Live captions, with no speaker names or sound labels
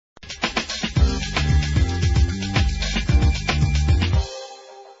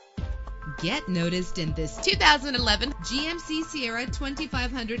Get noticed in this 2011 GMC Sierra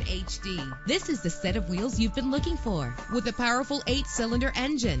 2500 HD. This is the set of wheels you've been looking for, with a powerful 8-cylinder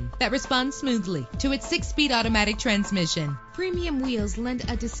engine that responds smoothly to its 6-speed automatic transmission. Premium wheels lend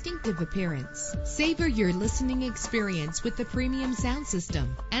a distinctive appearance. Savor your listening experience with the premium sound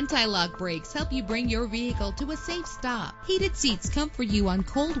system. Anti-lock brakes help you bring your vehicle to a safe stop. Heated seats comfort you on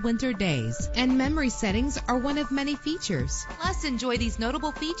cold winter days, and memory settings are one of many features. Plus, enjoy these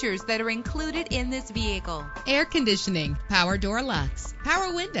notable features that are included in this vehicle: air conditioning, power door locks,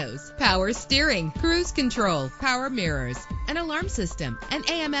 power windows, power steering, cruise control, power mirrors, an alarm system, an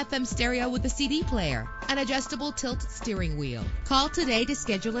AM/FM stereo with a CD player, an adjustable tilt steering wheel. Call today to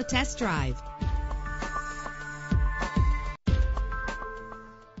schedule a test drive.